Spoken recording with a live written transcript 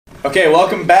Okay,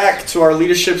 welcome back to our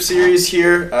leadership series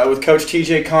here with Coach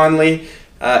TJ Conley.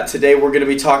 Today we're going to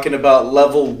be talking about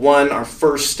level 1, our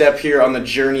first step here on the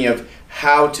journey of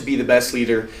how to be the best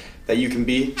leader that you can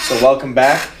be. So welcome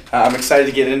back. I'm excited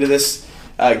to get into this.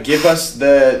 Give us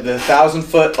the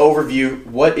 1,000-foot overview.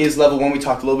 What is level 1? We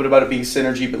talked a little bit about it being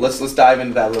synergy, but let's dive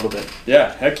into that a little bit.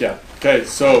 Yeah, heck yeah. Okay,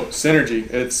 so synergy,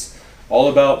 it's all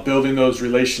about building those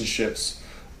relationships.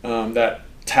 That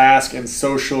task and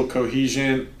social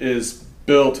cohesion is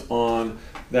built on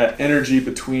that energy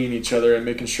between each other and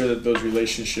making sure that those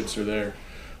relationships are there.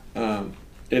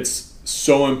 It's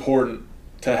so important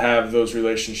to have those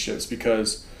relationships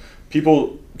because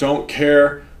people don't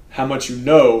care how much you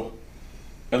know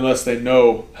unless they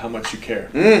know how much you care.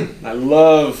 I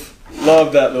love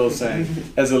that little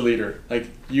saying as a leader. Like,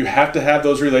 you have to have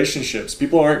those relationships.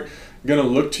 People aren't going to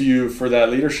look to you for that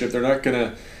leadership. They're not going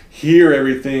to hear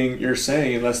everything you're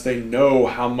saying unless they know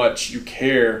how much you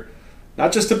care, not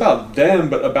just about them,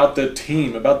 but about the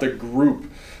team, about the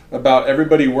group, about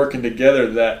everybody working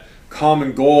together, that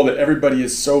common goal that everybody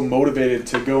is so motivated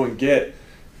to go and get.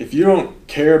 If you don't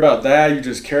care about that, you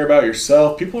just care about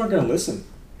yourself, people aren't going to listen,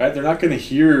 right? They're not going to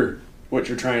hear what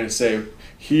you're trying to say,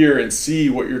 hear and see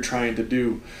what you're trying to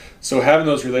do. So having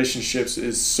those relationships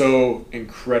is so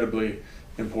incredibly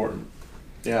important.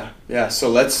 Yeah. So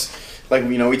let's,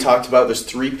 we talked about there's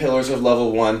 3 pillars of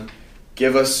level 1.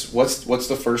 Give us what's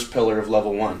the first pillar of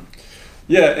level 1?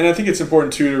 Yeah, and I think it's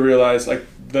important too to realize like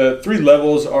the 3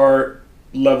 levels are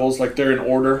levels, like they're in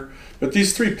order, but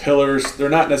these 3 pillars, they're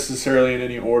not necessarily in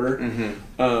any order,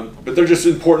 but they're just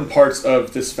important parts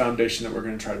of this foundation that we're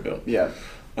going to try to build. Yeah.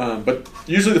 But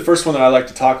usually the first one that I like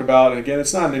to talk about, and again,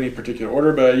 it's not in any particular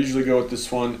order, but I usually go with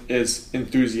this one, is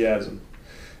enthusiasm.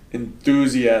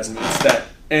 Enthusiasm, it's that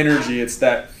energy, it's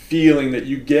that feeling that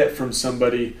you get from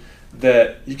somebody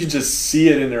that you can just see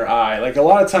it in their eye. Like a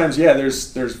lot of times,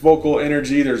 there's vocal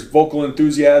energy, there's vocal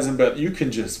enthusiasm, but you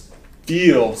can just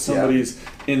feel somebody's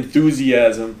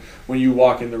enthusiasm when you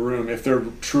walk in the room if they're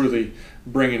truly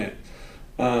bringing it.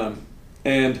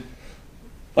 And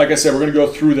like I said, we're going to go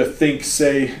through the think,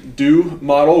 say, do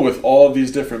model with all of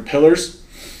these different pillars.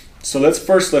 So let's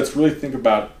really think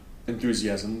about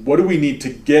enthusiasm. What do we need to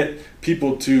get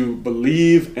people to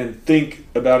believe and think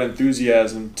about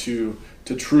enthusiasm to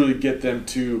truly get them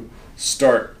to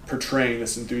start portraying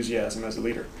this enthusiasm as a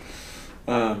leader?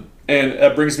 And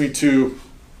that brings me to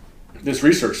this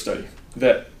research study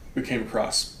that we came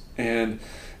across. And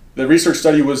the research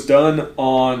study was done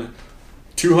on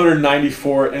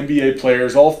 294 NBA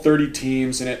players, all 30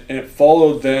 teams, and it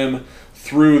followed them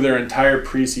through their entire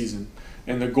preseason.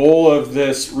 And the goal of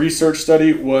this research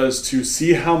study was to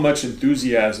see how much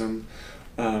enthusiasm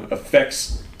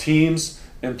affects teams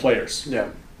and players. Yeah.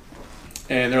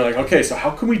 And they're like, okay, so how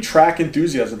can we track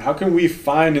enthusiasm? How can we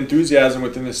find enthusiasm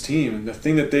within this team? And the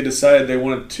thing that they decided they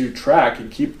wanted to track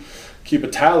and keep a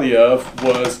tally of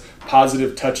was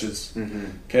positive touches.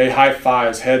 Okay, high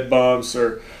fives, head bumps,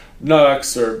 or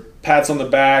knucks, or pats on the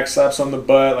back, slaps on the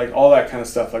butt, like all that kind of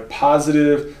stuff, like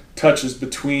positive touches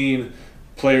between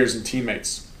players and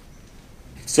teammates.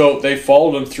 So they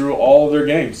followed them through all of their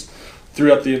games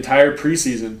throughout the entire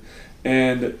preseason,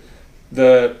 and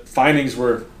the findings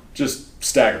were just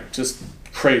staggering, just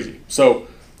crazy. So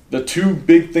the 2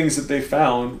 big things that they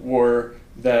found were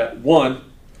that, 1,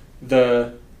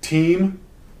 the team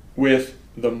with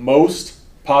the most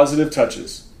positive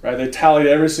touches, right? They tallied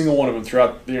every single one of them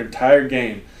throughout the entire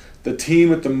game. The team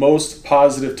with the most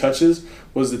positive touches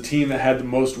was the team that had the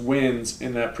most wins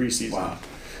in that preseason. Wow.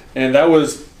 And that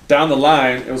was down the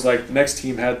line. It was like the next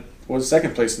team was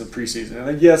second place in the preseason. And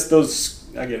like, yes,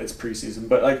 I get it's preseason,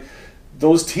 but like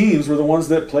those teams were the ones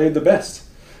that played the best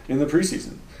in the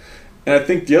preseason. And I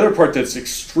think the other part that's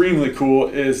extremely cool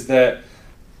is that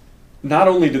not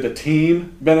only did the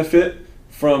team benefit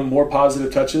from more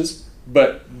positive touches,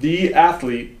 but the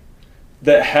athlete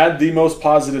that had the most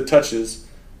positive touches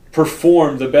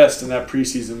performed the best in that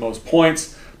preseason. Most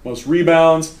points, most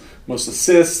rebounds, most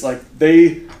assists, like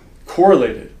they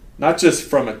correlated, not just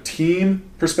from a team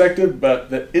perspective, but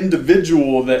the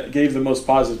individual that gave the most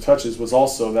positive touches was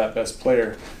also that best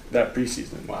player that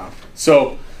preseason. Wow.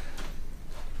 So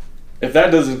if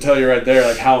that doesn't tell you right there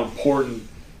like how important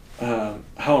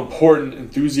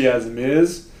enthusiasm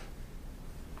is,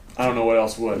 I don't know what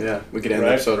else would. Yeah, we could end the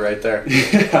episode right there.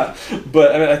 Yeah,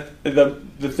 but I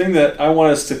mean, the thing that I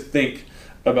want us to think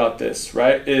about this,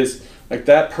 right, is like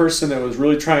that person that was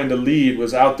really trying to lead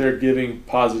was out there giving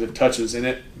positive touches, and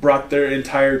it brought their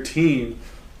entire team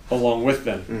along with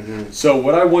them. So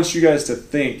what I want you guys to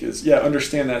think is,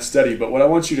 understand that study, but what I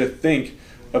want you to think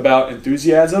about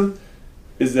enthusiasm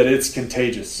is that it's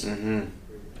contagious.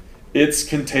 it's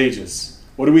contagious.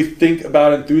 What do we think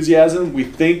about enthusiasm? We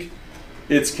think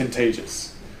it's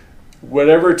contagious.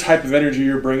 Whatever type of energy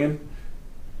you're bringing,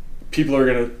 people are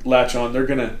going to latch on. They're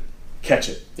going to catch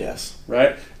it. Yes.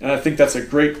 Right? And I think that's a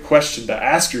great question to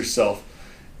ask yourself.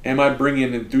 Am I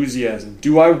bringing enthusiasm?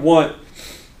 Do I want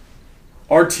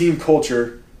our team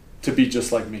culture to be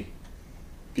just like me?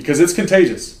 Because it's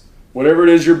contagious. Whatever it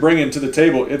is you're bringing to the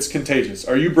table, it's contagious.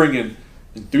 Are you bringing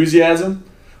enthusiasm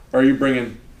or are you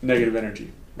bringing negative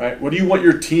energy? Right? What do you want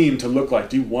your team to look like?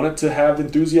 Do you want it to have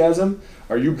enthusiasm?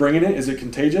 Are you bringing it? Is it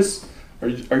contagious? Are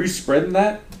you spreading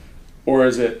that? Or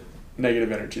is it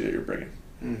negative energy that you're bringing?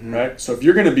 Mm-hmm. Right? So if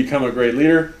you're going to become a great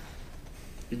leader,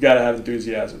 you got to have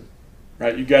enthusiasm.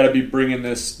 Right? You got to be bringing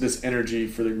this energy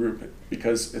for the group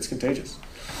because it's contagious.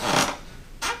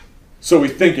 So we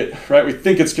think it, right? We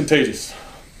think it's contagious.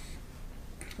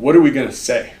 What are we going to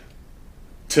say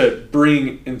to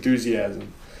bring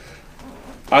enthusiasm?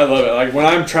 I love it. Like when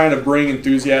I'm trying to bring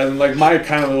enthusiasm, like my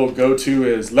kind of little go-to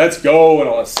is "let's go" and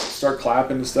I'll start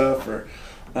clapping and stuff.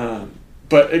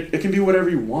 But it can be whatever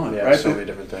you want, right? So many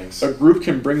different things. A group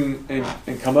can bring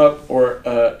and come up, or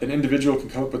an individual can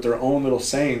come up with their own little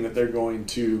saying that they're going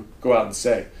to go out and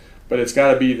say. But it's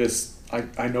got to be this.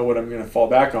 I know what I'm going to fall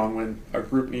back on when our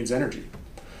group needs energy.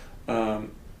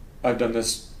 I've done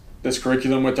this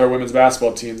curriculum with our women's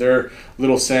basketball team. Their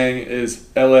little saying is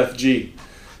LFG.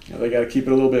 They got to keep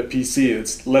it a little bit PC.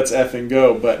 It's let's effing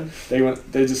go, but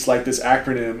they just like this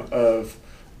acronym of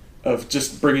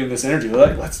just bringing this energy.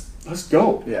 They're like let's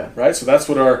go. Yeah. Right. So that's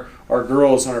what our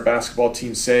girls on our basketball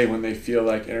team say when they feel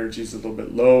like energy is a little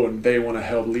bit low and they want to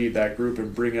help lead that group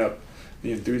and bring up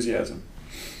the enthusiasm.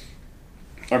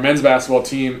 Our men's basketball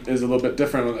team is a little bit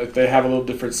different. They have a little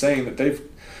different saying that they've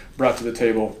brought to the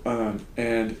table,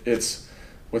 and it's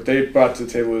what they brought to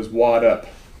the table is "wad up."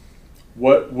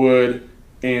 What would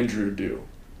Andrew do?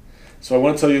 So I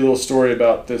want to tell you a little story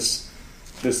about this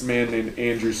man named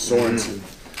Andrew Sorensen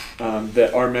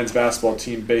that our men's basketball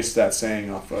team based that saying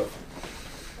off of.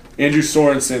 Andrew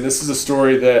Sorensen, this is a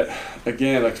story that,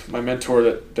 again, like my mentor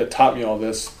that taught me all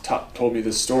this, told me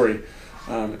this story.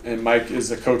 And Mike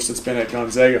is a coach that's been at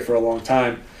Gonzaga for a long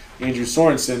time. Andrew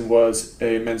Sorensen was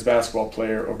a men's basketball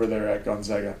player over there at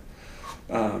Gonzaga.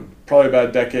 Probably about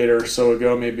a decade or so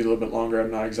ago, maybe a little bit longer,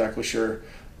 I'm not exactly sure.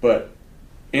 But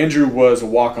Andrew was a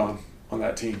walk-on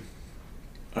that team.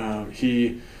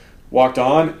 He walked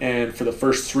on, and for the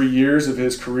first 3 years of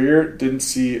his career, didn't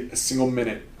see a single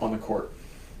minute on the court.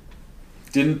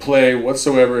 Didn't play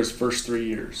whatsoever his first 3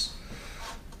 years.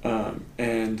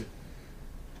 And,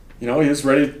 he was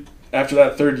ready after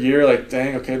that third year, like,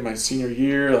 dang, okay, my senior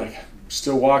year, like,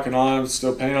 still walking on,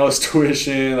 still paying all this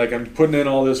tuition, like, I'm putting in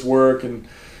all this work, and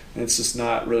it's just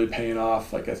not really paying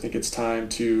off. Like, I think it's time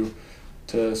to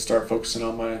start focusing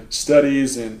on my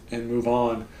studies and move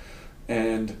on.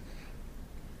 And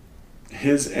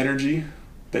his energy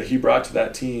that he brought to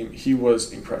that team, he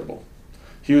was incredible.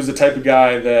 He was the type of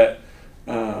guy that,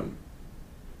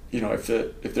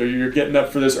 if you're getting up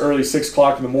for this early 6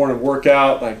 o'clock in the morning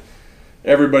workout, like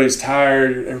everybody's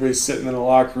tired, everybody's sitting in the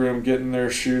locker room getting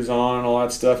their shoes on and all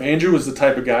that stuff. Andrew was the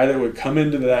type of guy that would come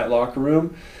into that locker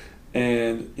room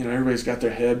and, everybody's got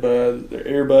their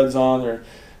earbuds on,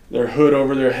 their hood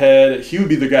over their head. He would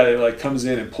be the guy that like comes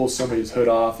in and pulls somebody's hood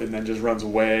off and then just runs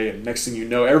away. And next thing you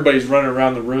know, everybody's running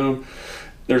around the room.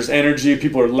 There's energy.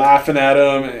 People are laughing at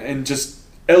him and just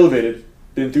elevated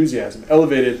the enthusiasm,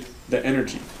 elevated the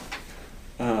energy.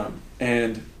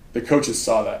 And the coaches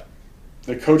saw that.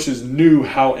 The coaches knew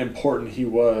how important he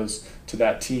was to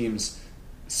that team's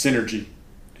synergy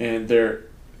and their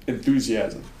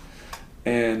enthusiasm.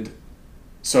 And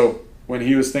so when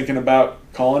he was thinking about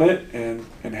calling it and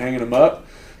hanging him up,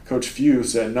 Coach Few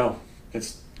said, no,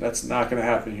 that's not going to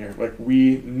happen here. Like,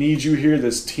 we need you here.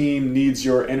 This team needs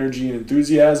your energy and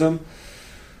enthusiasm.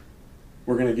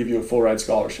 We're going to give you a full ride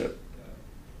scholarship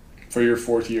for your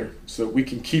 4th year so that we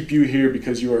can keep you here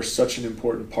because you are such an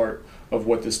important part of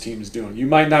what this team is doing. You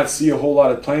might not see a whole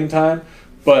lot of playing time,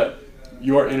 but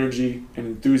your energy and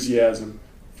enthusiasm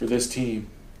for this team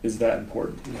is that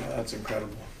important. Yeah, that's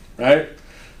incredible. Right?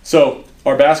 So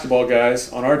our basketball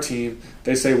guys on our team,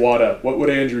 they say, "Wad up." What would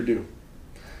Andrew do?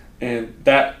 And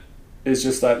that is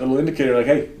just that little indicator, like,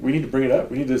 hey, we need to bring it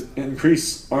up. We need to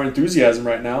increase our enthusiasm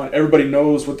right now. And everybody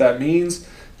knows what that means.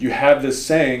 You have this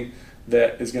saying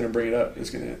that is going to bring it up. It's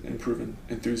going to improve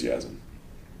enthusiasm.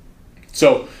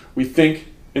 So we think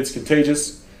it's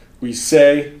contagious. We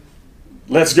say,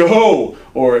 "Let's go,"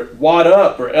 or "Wad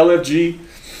up," or LFG.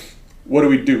 What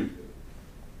do?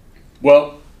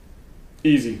 Well,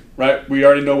 easy, right? We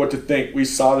already know what to think. We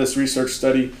saw this research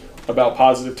study about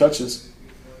positive touches.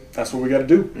 that's what we got to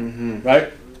do,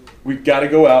 right? We got to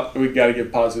go out and we got to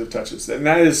give positive touches. And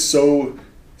that is so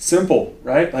simple,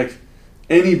 right? Like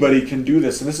anybody can do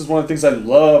this. And this is one of the things I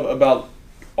love about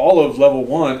all of level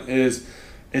 1 is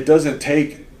it doesn't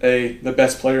take the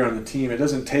best player on the team. It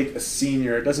doesn't take a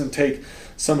senior. It doesn't take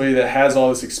somebody that has all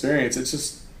this experience. It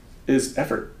just is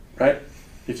effort, right?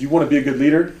 If you want to be a good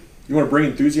leader, you want to bring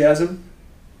enthusiasm,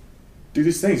 do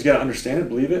these things. You got to understand it,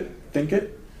 believe it, think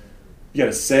it. You got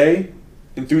to say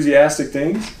enthusiastic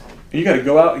things, and you got to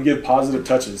go out and give positive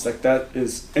touches. Like that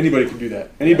is, anybody can do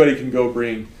that. Anybody can go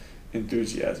bring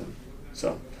enthusiasm.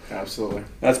 So absolutely,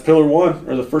 that's pillar 1,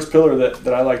 or the first pillar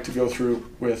that I like to go through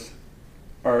with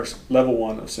our level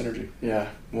 1 of synergy. Yeah,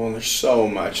 well, there's so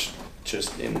much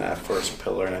just in that first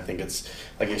pillar, and I think it's,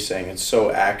 like you're saying, it's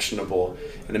so actionable,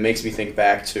 and it makes me think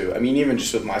back to, I mean, even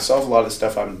just with myself, a lot of the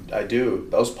stuff I do,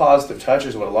 those positive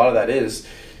touches, what a lot of that is,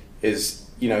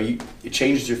 you know, it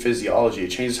changes your physiology, it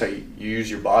changes how you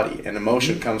use your body, and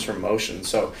emotion comes from motion.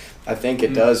 So I think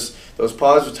it does, those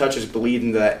positive touches bleed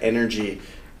into that energy,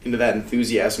 into that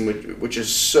enthusiasm, which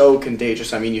is so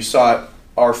contagious. I mean, you saw it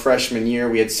our freshman year.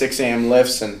 We had 6 a.m.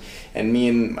 lifts, and me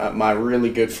and my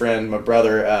really good friend, my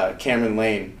brother, Cameron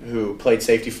Lane, who played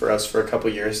safety for us for a couple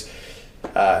years,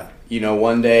 you know,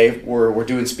 one day we're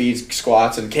doing speed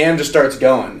squats, and Cam just starts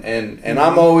going, and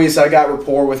I got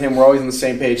rapport with him. We're always on the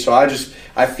same page, so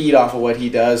I feed off of what he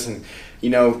does. And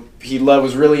you know, he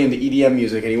was really into EDM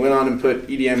music, and he went on and put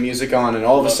EDM music on, and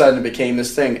all of a sudden it became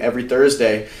this thing. Every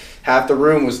Thursday, half the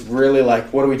room was really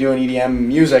like, what are we doing, EDM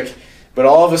music? But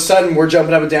all of a sudden, we're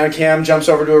jumping up and down. Cam jumps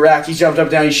over to a rack. He jumped up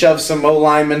and down. He shoves some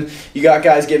O-linemen. You got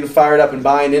guys getting fired up and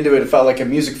buying into it. It felt like a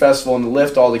music festival in the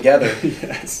lift altogether.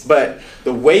 Yes. But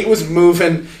the weight was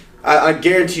moving. I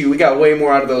guarantee you we got way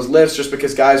more out of those lifts just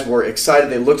because guys were excited.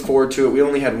 They looked forward to it. We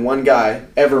only had one guy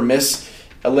ever miss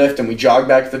a lift, and we jogged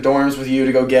back to the dorms with you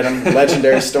to go get him.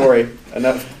 Legendary story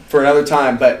for another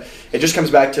time. But it just comes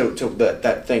back to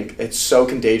that thing. It's so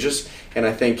contagious, and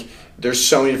I think there's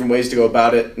so many different ways to go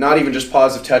about it. Not even just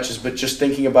positive touches, but just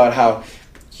thinking about how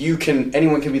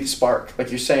anyone can be the spark.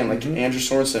 Like you're saying, like Andrew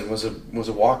Sorensen was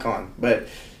a walk-on, but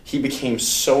he became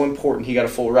so important. He got a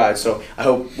full ride. So I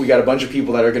hope we got a bunch of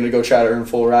people that are going to go try to earn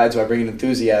full rides by bringing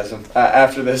enthusiasm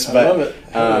after this. But I love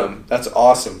it. That's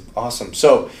awesome.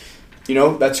 So, you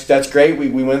know, that's great.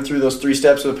 We went through those 3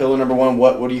 steps of pillar number 1.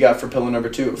 What do you got for pillar number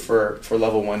 2 for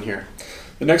level 1 here?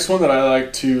 The next one that I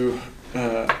like to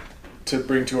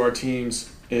bring to our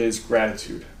teams is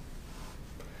gratitude.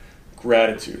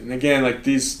 Gratitude. And again, like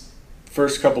these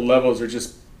first couple levels are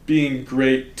just being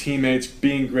great teammates,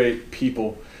 being great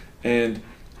people. And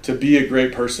to be a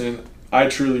great person, I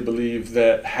truly believe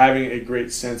that having a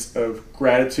great sense of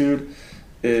gratitude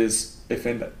is a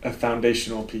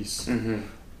foundational piece.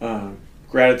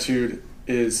 Gratitude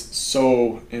is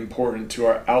so important to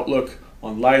our outlook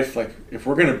on life. Like if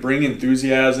we're going to bring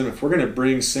enthusiasm, if we're going to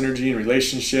bring synergy and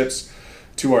relationships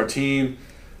to our team,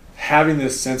 having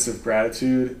this sense of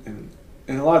gratitude, and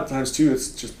a lot of times too, it's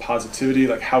just positivity,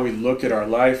 like how we look at our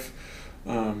life.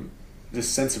 This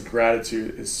sense of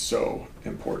gratitude is so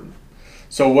important.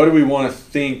 So what do we want to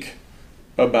think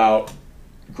about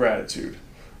gratitude?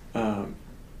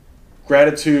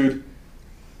 Gratitude,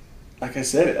 like I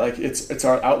said, like it's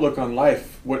our outlook on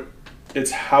life.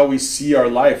 It's how we see our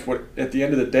life. What at the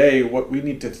end of the day, what we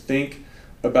need to think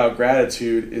about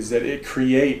gratitude is that it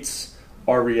creates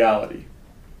our reality.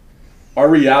 Our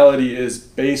reality is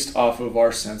based off of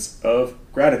our sense of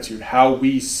gratitude, how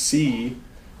we see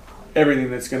everything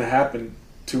that's going to happen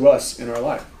to us in our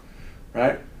life,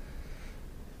 right?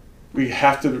 We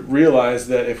have to realize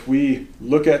that if we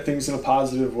look at things in a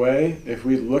positive way, if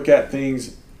we look at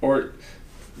things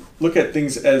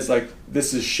as like,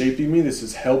 this is shaping me, this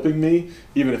is helping me,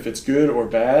 even if it's good or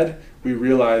bad, we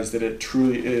realize that it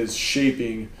truly is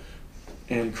shaping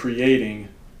and creating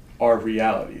our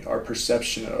reality, our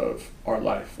perception of our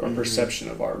life, our perception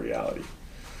of our reality.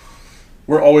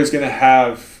 We're always going to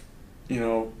have, you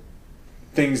know,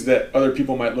 things that other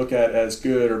people might look at as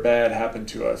good or bad happen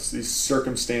to us, these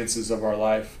circumstances of our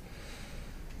life.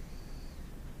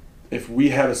 If we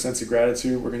have a sense of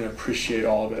gratitude, we're going to appreciate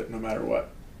all of it no matter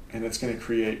what, and it's going to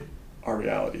create our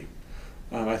reality.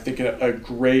 I think a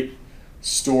great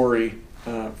story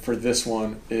for this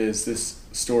one is this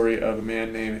story of a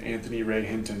man named Anthony Ray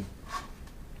Hinton.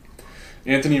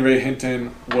 Anthony Ray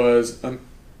Hinton was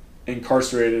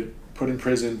incarcerated, put in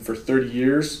prison for 30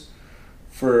 years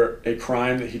for a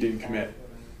crime that he didn't commit.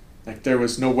 Like there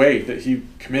was no way that he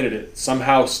committed it.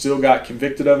 Somehow still got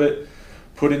convicted of it,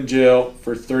 put in jail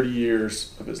for 30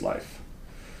 years of his life.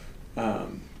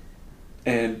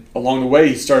 And along the way,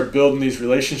 he started building these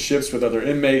relationships with other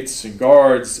inmates and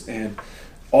guards, and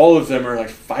all of them are like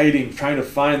fighting, trying to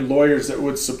find lawyers that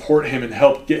would support him and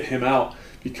help get him out,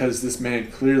 because this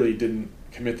man clearly didn't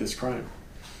commit this crime.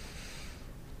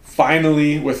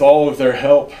 Finally, with all of their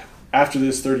help, after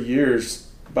this 30 years,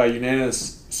 by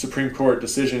unanimous Supreme Court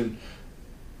decision,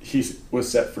 he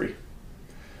was set free.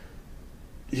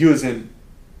 He was in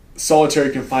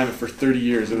solitary confinement for 30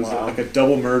 years. It was like a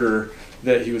double murder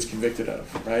that he was convicted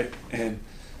of, right? And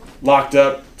locked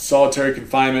up, solitary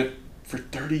confinement for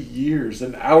 30 years,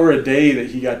 an hour a day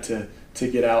that he got to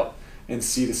get out and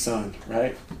see the sun,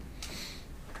 right?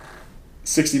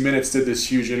 60 Minutes did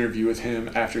this huge interview with him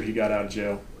after he got out of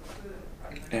jail.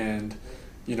 And,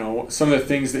 you know, some of the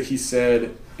things that he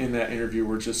said in that interview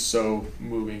were just so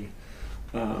moving.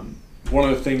 One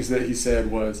of the things that he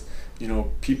said was, you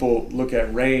know, people look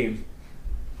at rain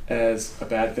as a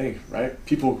bad thing, right?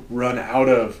 People run out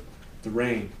of the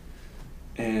rain.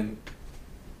 And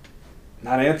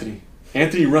not Anthony.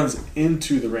 Anthony runs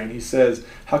into the rain. He says,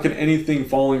 how can anything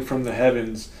falling from the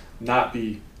heavens not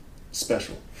be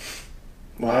special?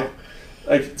 Wow. Right?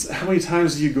 Like, how many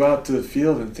times do you go out to the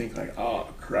field and think like, oh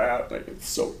crap, like it's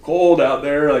so cold out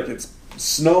there, like it's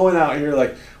snowing out here,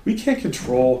 like we can't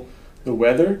control the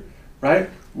weather, right?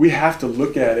 We have to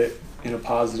look at it in a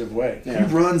positive way. Yeah.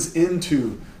 He runs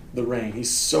into the rain.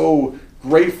 He's so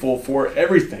grateful for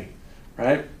everything,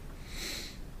 right?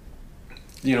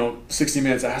 You know, 60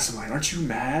 Minutes asked him, like, aren't you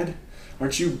mad?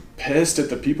 Aren't you pissed at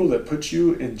the people that put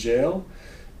you in jail?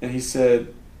 And he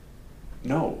said,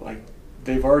 no, like,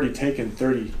 they've already taken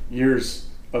 30 years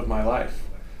of my life.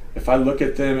 If I look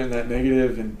at them in that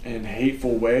negative and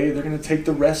hateful way, they're going to take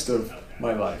the rest of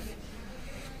my life.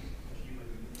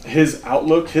 His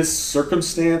outlook, his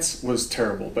circumstance was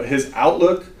terrible, but his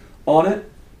outlook on it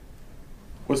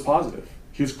was positive.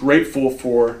 He was grateful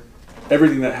for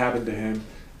everything that happened to him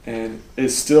and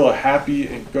is still a happy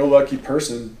and go-lucky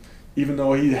person, even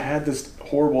though he had this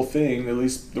horrible thing, at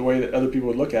least the way that other people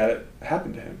would look at it,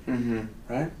 happen to him.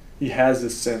 Mm-hmm. Right? He has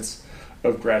this sense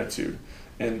of gratitude.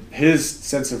 And his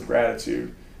sense of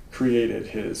gratitude created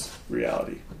his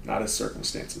reality, not his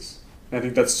circumstances. And I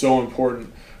think that's so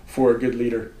important for a good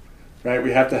leader, right?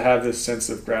 We have to have this sense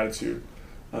of gratitude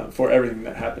for everything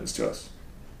that happens to us.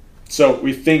 So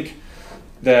we think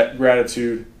that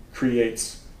gratitude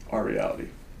creates our reality.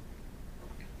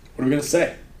 What are we going to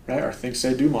say, right? Our think,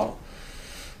 say, do model.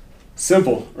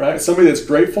 Simple, right? Somebody that's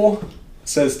grateful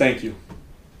says thank you.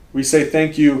 We say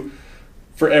thank you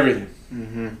for everything.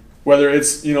 Mm-hmm. Whether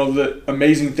it's, you know, the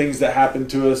amazing things that happen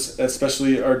to us,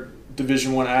 especially our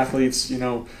Division I athletes, you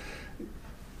know,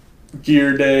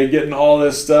 gear day, getting all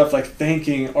this stuff, like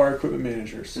thanking our equipment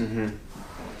managers. Mm-hmm.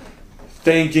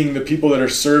 Thanking the people that are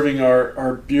serving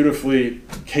our beautifully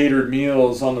catered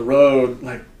meals on the road,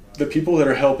 like the people that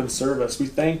are helping serve us, we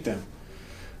thank them.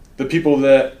 The people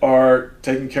that are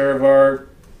taking care of our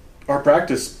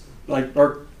practice, like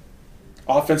our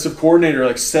offensive coordinator,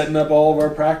 like setting up all of our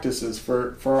practices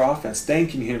for our offense,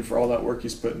 thanking him for all that work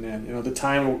he's putting in, you know, the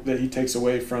time that he takes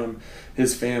away from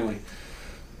his family.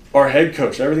 Our head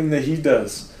coach, everything that he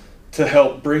does to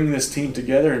help bring this team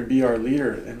together and be our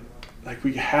leader. And like,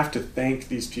 we have to thank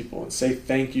these people and say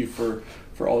thank you for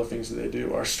all the things that they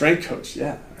do. Our strength coach,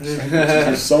 our strength coaches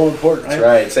are so important, right? That's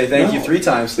right. Say thank you 3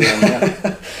 times to them.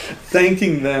 Yeah.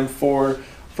 Thanking them for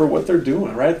what they're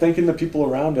doing, right? Thanking the people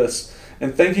around us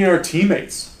and thanking our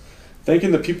teammates.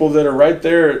 Thanking the people that are right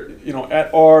there, you know,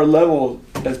 at our level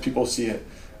as people see it.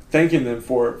 Thanking them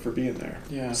for being there.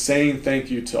 Yeah. Saying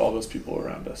thank you to all those people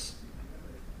around us.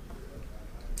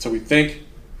 So we think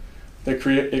that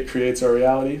it creates our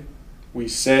reality. We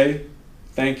say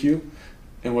thank you,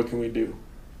 and what can we do?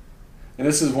 And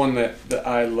this is one that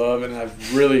I love, and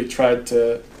I've really tried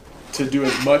to do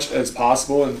as much as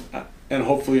possible, and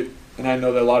hopefully, and I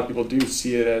know that a lot of people do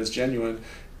see it as genuine,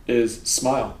 is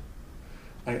smile.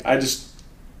 I just,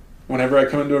 whenever I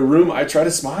come into a room, I try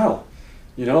to smile.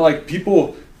 You know, like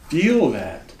people feel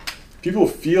that. People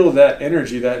feel that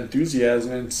energy, that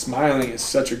enthusiasm, and smiling is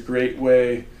such a great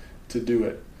way to do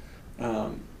it.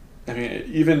 I mean,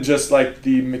 even just like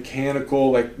the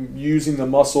mechanical, like using the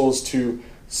muscles to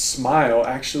smile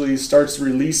actually starts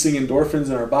releasing endorphins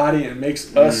in our body and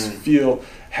makes us feel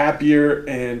happier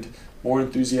and more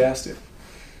enthusiastic.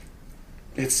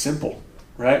 It's simple,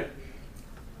 right?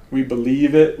 We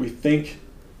believe it. We think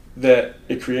that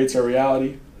it creates our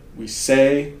reality. We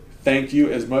say thank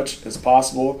you as much as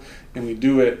possible, and we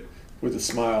do it with a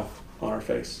smile on our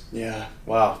face. Yeah.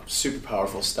 Wow. Super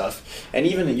powerful stuff. And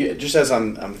even just as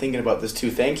I'm thinking about this too,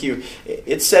 thank you.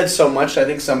 It said so much. I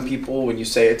think some people, when you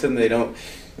say it to them, they don't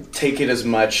take it as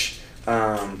much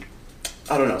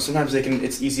I don't know, sometimes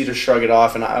it's easy to shrug it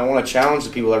off, and I want to challenge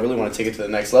the people that really want to take it to the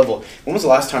next level. When was the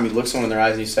last time you looked someone in their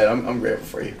eyes and you said, I'm grateful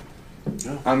for you?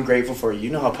 Yeah. I'm grateful for you. You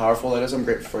know how powerful that is? I'm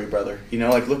grateful for you, brother. You know,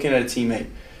 like looking at a teammate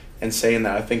and saying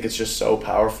that, I think it's just so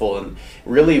powerful. And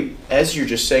really, as you're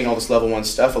just saying all this level 1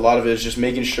 stuff, a lot of it is just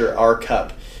making sure our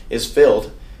cup is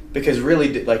filled, because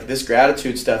really, like this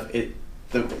gratitude stuff,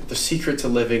 the secret to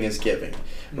living is giving,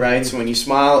 right? So when you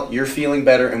smile, you're feeling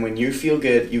better, and when you feel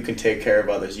good, you can take care of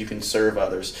others, you can serve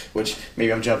others, which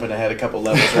maybe I'm jumping ahead a couple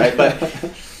levels, right?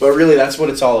 But really, that's what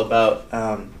it's all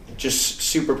about. Just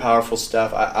super powerful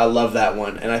stuff. I love that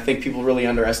one, and I think people really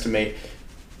underestimate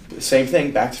the same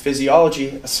thing. Back to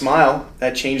physiology, a smile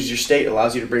that changes your state,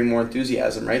 allows you to bring more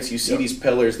enthusiasm, right? So you see these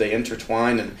pillars, they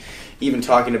intertwine, and even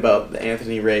talking about the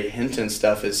Anthony Ray Hinton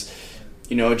stuff is,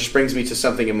 you know, it just brings me to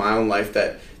something in my own life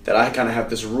that I kind of have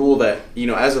this rule that, you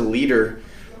know, as a leader,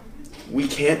 we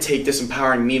can't take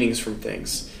disempowering meanings from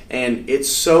things. And it's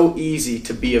so easy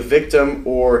to be a victim,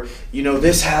 or, you know,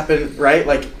 this happened, right?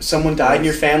 Like someone died in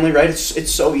your family, right?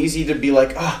 It's so easy to be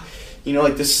like, oh, you know,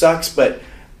 like this sucks. But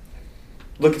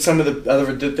look at some of the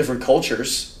other different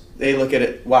cultures. They look at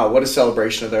it, wow, what a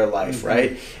celebration of their life,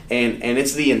 right? And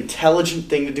it's the intelligent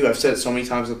thing to do. I've said it so many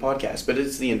times in the podcast, but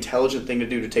it's the intelligent thing to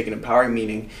do, to take an empowering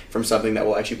meaning from something that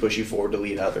will actually push you forward to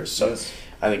lead others. So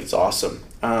I think it's awesome.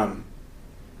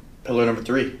 Pillar number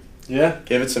 3. Yeah.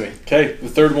 Give it to me. Okay, the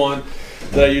third one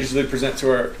that I usually present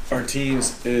to our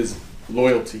teams is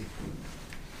loyalty.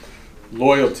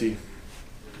 Loyalty.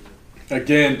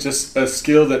 Again, just a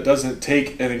skill that doesn't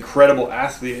take an incredible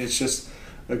athlete. It's just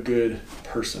a good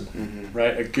person,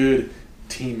 right? A good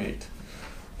teammate.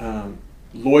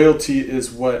 Loyalty is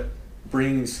what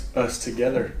brings us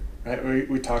together, right?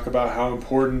 We talk about how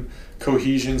important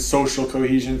cohesion, social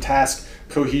cohesion, task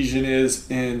cohesion is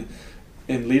in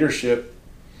leadership.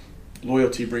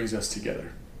 Loyalty brings us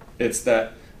together. It's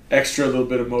that extra little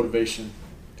bit of motivation.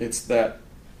 It's that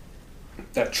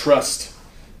trust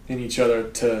in each other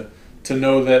to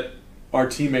know that our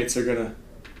teammates are going to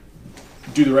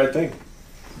do the right thing.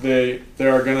 They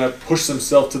are going to push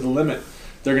themselves to the limit.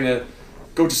 They're going to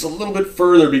go just a little bit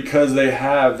further because they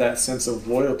have that sense of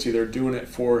loyalty. They're doing it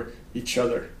for each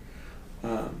other.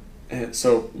 And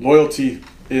so loyalty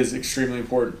is extremely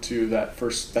important to that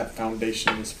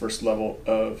foundation, this first level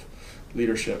of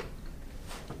leadership.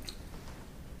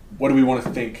 What do we want to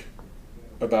think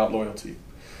about loyalty?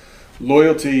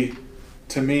 Loyalty,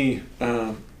 to me,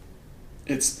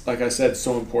 it's, like I said,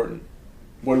 so important.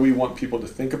 What do we want people to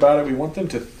think about it? We want them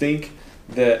to think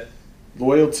that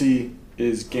loyalty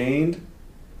is gained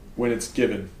when it's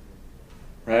given,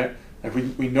 right? Like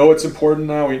we know it's important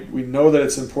now. We know that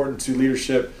it's important to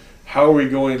leadership. How are we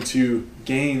going to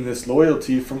gain this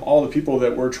loyalty from all the people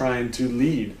that we're trying to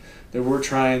lead, that we're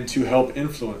trying to help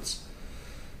influence?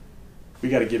 We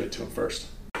got to give it to them first.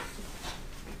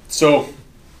 So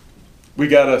we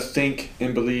got to think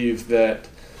and believe that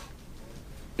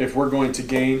if we're going to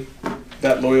gain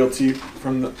that loyalty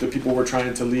from the people we're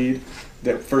trying to lead,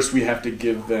 that first we have to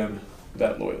give them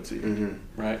that loyalty,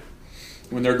 right?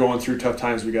 When they're going through tough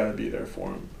times, we got to be there for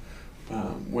them.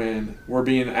 When we're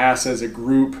being asked as a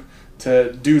group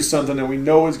to do something that we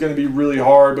know is going to be really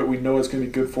hard, but we know it's going to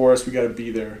be good for us, we got to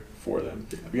be there for them.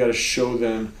 We got to show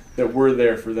them that we're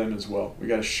there for them as well. We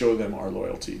got to show them our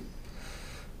loyalty.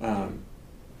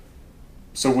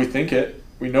 So we think it.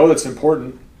 We know that's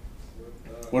important.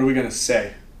 What are we going to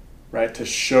say, right, to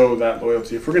show that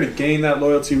loyalty? If we're going to gain that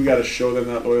loyalty, we got to show them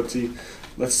that loyalty.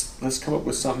 Let's come up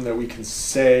with something that we can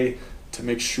say to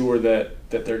make sure that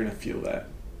they're going to feel that,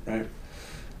 right?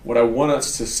 What I want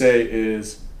us to say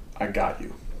is, I got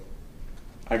you.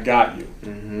 I got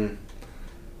you.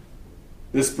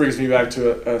 This brings me back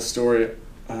to a story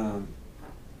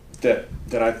that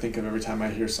I think of every time I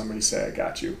hear somebody say, I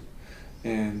got you.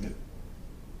 And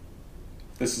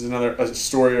this is a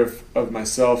story of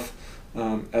myself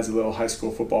as a little high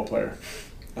school football player.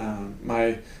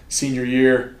 My senior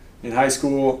year in high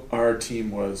school, our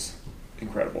team was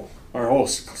incredible.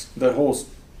 The whole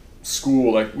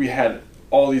school, like we had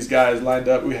all these guys lined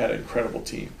up. We had an incredible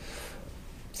team.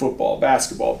 Football,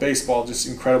 basketball, baseball, just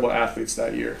incredible athletes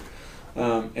that year.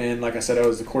 And like I said, I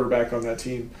was the quarterback on that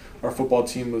team. Our football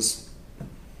team was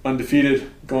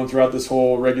undefeated going throughout this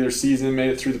whole regular season,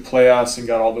 made it through the playoffs, and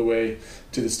got all the way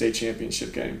to the state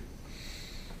championship game.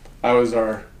 I was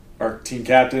our team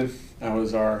captain. I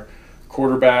was our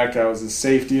quarterback. I was a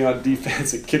safety on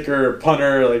defense, a kicker, a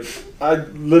punter. Like I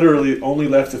literally only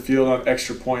left the field on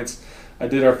extra points. I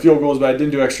did our field goals, but I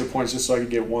didn't do extra points just so I could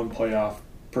get one playoff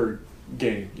per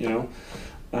game, you know?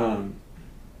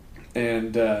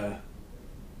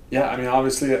 yeah, I mean,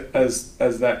 obviously as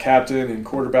that captain and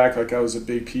quarterback, like I was a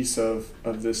big piece of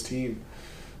this team.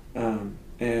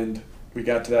 And we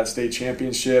got to that state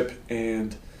championship,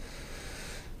 and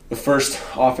the first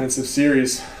offensive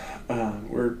series,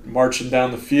 we're marching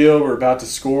down the field. We're about to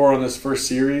score on this first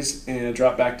series, and I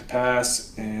drop back to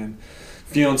pass and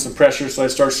feeling some pressure. So I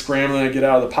start scrambling. I get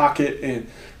out of the pocket and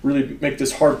really make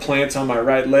this hard plant on my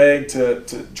right leg to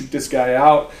juke this guy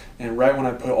out. And right when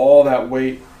I put all that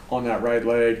weight on that right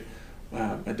leg,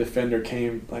 a defender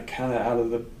came like kind of out of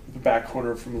the back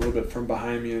corner from a little bit from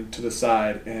behind me and to the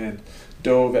side and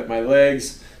dove at my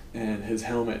legs, and his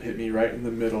helmet hit me right in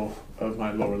the middle of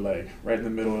my lower leg, right in the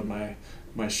middle of my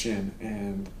shin,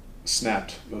 and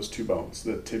snapped those two bones,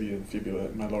 the tibia and fibula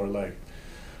in my lower leg.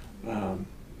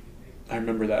 I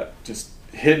remember that just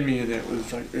hit me, and it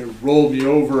was like it rolled me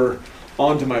over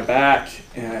onto my back,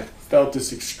 and I felt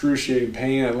this excruciating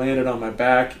pain. I landed on my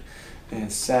back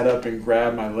and sat up and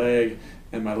grabbed my leg,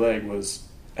 and my leg was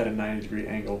at a 90-degree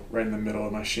angle right in the middle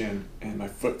of my shin, and my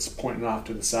foot's pointing off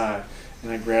to the side,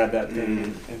 and I grabbed that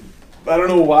thing, and I don't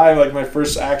know why, like my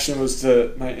first action was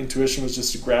my intuition was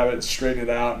just to grab it and straighten it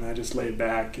out, and I just laid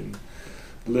back and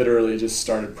literally just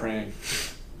started praying.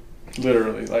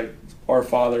 Literally, like Our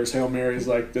Father's, Hail Marys,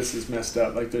 like this is messed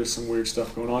up, like there's some weird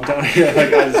stuff going on down here,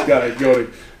 like I just gotta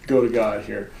go to God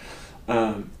here.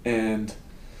 And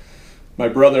my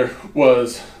brother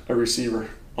was a receiver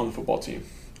on the football team,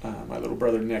 my little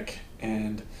brother Nick,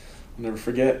 and I'll never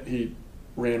forget, he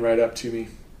ran right up to me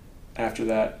after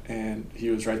that, and he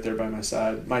was right there by my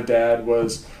side. My dad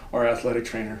was our athletic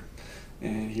trainer,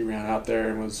 and he ran out there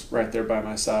and was right there by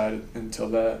my side until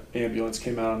the ambulance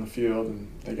came out on the field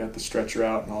and they got the stretcher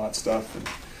out and all that stuff, and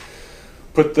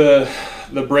put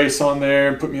the brace on there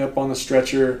and put me up on the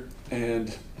stretcher.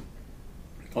 And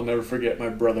I'll never forget my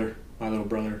little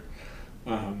brother,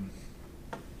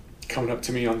 coming up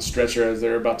to me on the stretcher as they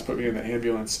were about to put me in the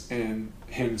ambulance, and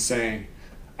him saying,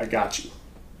 I got you,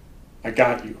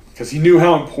 because he knew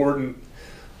how important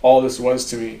all this was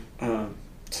to me.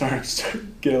 Sorry, I'm starting to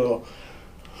get a little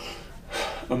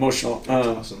emotional.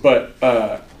 Awesome. But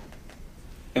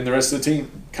and the rest of the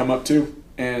team come up too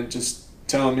and just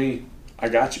telling me, I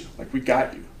got you. Like, we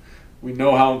got you. We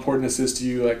know how important this is to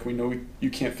you. Like, we know you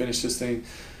can't finish this thing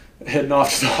heading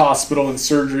off to the hospital and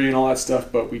surgery and all that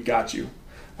stuff, but we got you.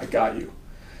 I got you,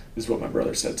 is what my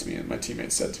brother said to me and my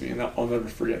teammates said to me, and I'll never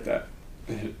forget that.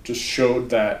 And it just showed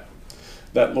that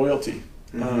loyalty.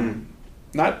 Mm-hmm.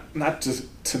 Not just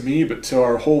to me, but to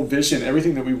our whole vision,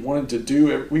 everything that we wanted to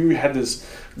do. We had this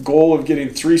goal of getting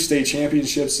 3 state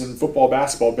championships in football,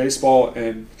 basketball, baseball,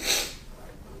 and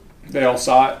they all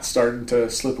saw it starting to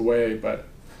slip away, but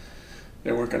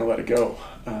they weren't going to let it go.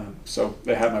 So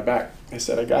they had my back. They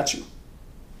said, I got you.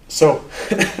 So,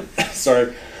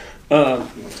 sorry.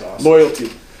 That's awesome.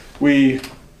 Loyalty. We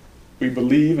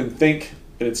believe and think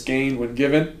that it's gained when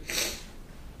given.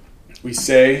 We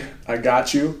say, I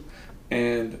got you.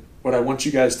 And what I want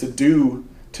you guys to do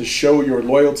to show your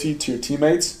loyalty to your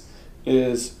teammates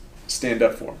is stand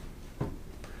up for them.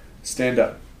 Stand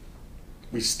up.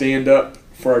 We stand up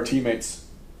for our teammates,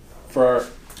 for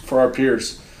our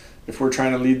peers. If we're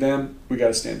trying to lead them, we got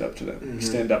to stand up to them. Mm-hmm.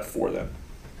 Stand up for them.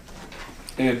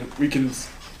 And we can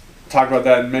talk about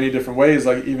that in many different ways,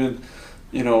 like even,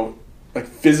 like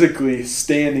physically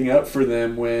standing up for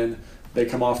them when they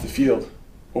come off the field,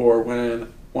 or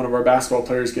when one of our basketball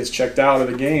players gets checked out of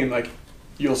the game. Like,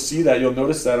 you'll see that, you'll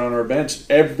notice that on our bench.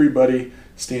 Everybody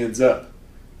stands up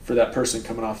for that person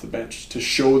coming off the bench to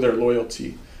show their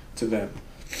loyalty to them.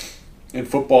 In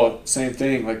football, same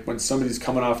thing. Like, when somebody's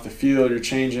coming off the field, you're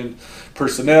changing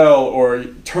personnel or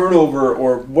turnover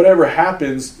or whatever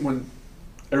happens when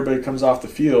everybody comes off the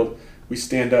field, we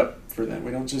stand up for them.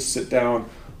 We don't just sit down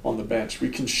on the bench. We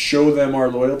can show them our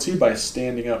loyalty by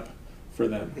standing up for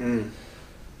them.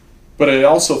 But I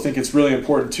also think it's really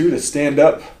important, too, to stand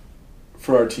up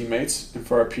for our teammates and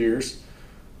for our peers,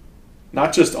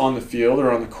 not just on the field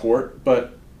or on the court,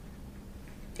 but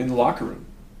in the locker room.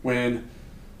 When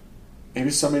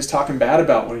maybe somebody's talking bad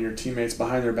about one of your teammates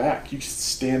behind their back, you can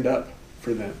stand up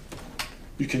for them.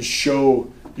 You can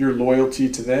show your loyalty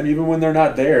to them, even when they're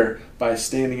not there, by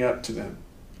standing up to them.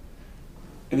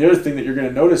 And the other thing that you're going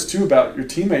to notice, too, about your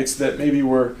teammates that maybe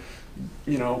were,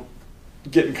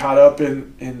 getting caught up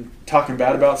in talking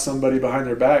bad about somebody behind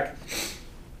their back,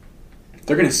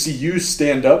 they're going to see you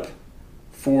stand up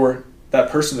for that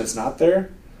person that's not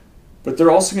there, but they're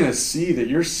also going to see that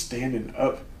you're standing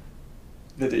up,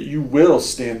 that you will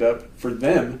stand up for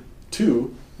them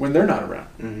too when they're not around.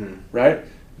 Mm-hmm. Right?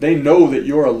 They know that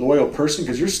you're a loyal person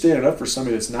because you're standing up for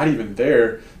somebody that's not even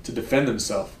there to defend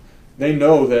themselves. They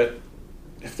know that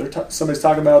if somebody's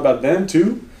talking about them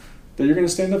too, that you're going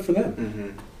to stand up for them.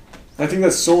 Mm-hmm. I think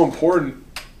that's so important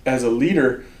as a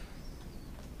leader.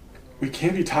 We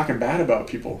can't be talking bad about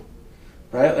people,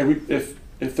 right? Like if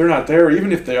they're not there, or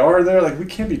even if they are there, like we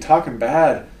can't be talking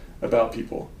bad about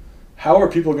people. How are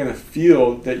people going to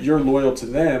feel that you're loyal to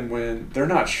them when they're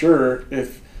not sure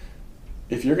if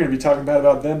you're going to be talking bad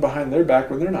about them behind their back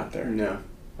when they're not there? No.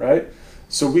 Right?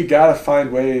 So we got to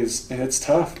find ways, and it's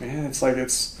tough, man.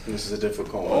 This is a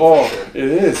difficult one. Oh, for sure. It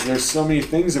is. There's so many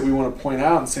things that we want to point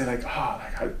out and say like,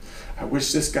 I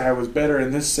wish this guy was better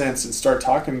in this sense, and start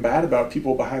talking bad about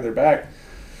people behind their back.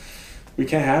 We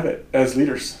can't have it as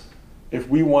leaders. If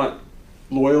we want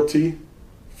loyalty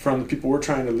from the people we're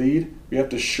trying to lead, we have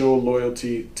to show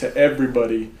loyalty to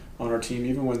everybody on our team,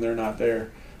 even when they're not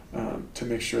there, to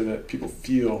make sure that people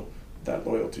feel that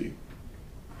loyalty.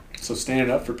 So standing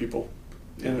up for people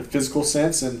in a physical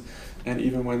sense, and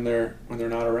even when they're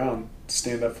not around,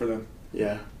 stand up for them.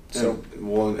 Yeah. So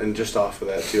and just off of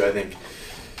that too, I think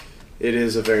it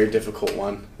is a very difficult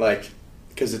one. Like,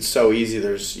 because it's so easy.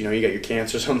 There's, you got your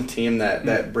cancers on the team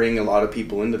that bring a lot of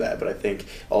people into that. But I think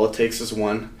all it takes is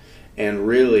one. And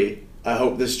really, I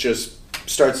hope this just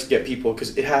starts to get people,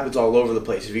 because it happens all over the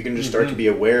place. If you can just start to be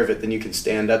aware of it, then you can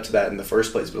stand up to that in the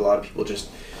first place. But a lot of people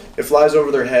it flies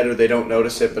over their head, or they don't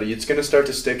notice it. But it's going to start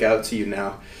to stick out to you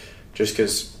now. Just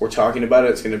because we're talking about it,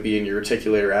 it's going to be in your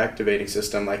reticular activating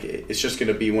system. Like, it's just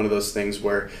going to be one of those things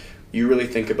where you really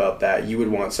think about that. You would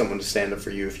want someone to stand up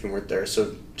for you if you weren't there.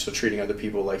 So treating other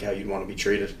people like how you'd want to be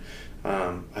treated,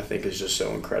 I think is just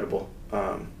so incredible.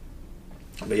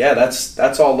 But yeah,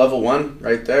 that's all level 1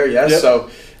 right there. Yeah. Yep. So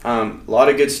a lot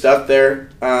of good stuff there.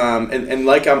 And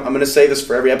like I'm going to say this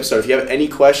for every episode. If you have any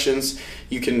questions,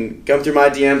 you can come through my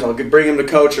DMs. I'll bring them to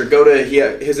Coach, or go to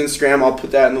his Instagram. I'll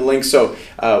put that in the link. So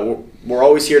we're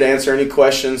always here to answer any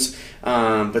questions.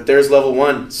 But there's level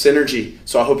 1, synergy.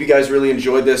 So I hope you guys really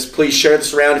enjoyed this. Please share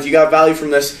this around. If you got value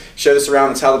from this, share this around.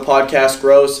 That's how the podcast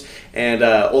grows. And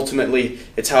ultimately,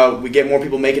 it's how we get more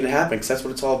people making it happen, because that's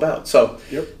what it's all about. So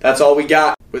That's all we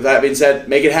got. With that being said,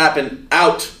 make it happen.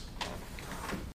 Out.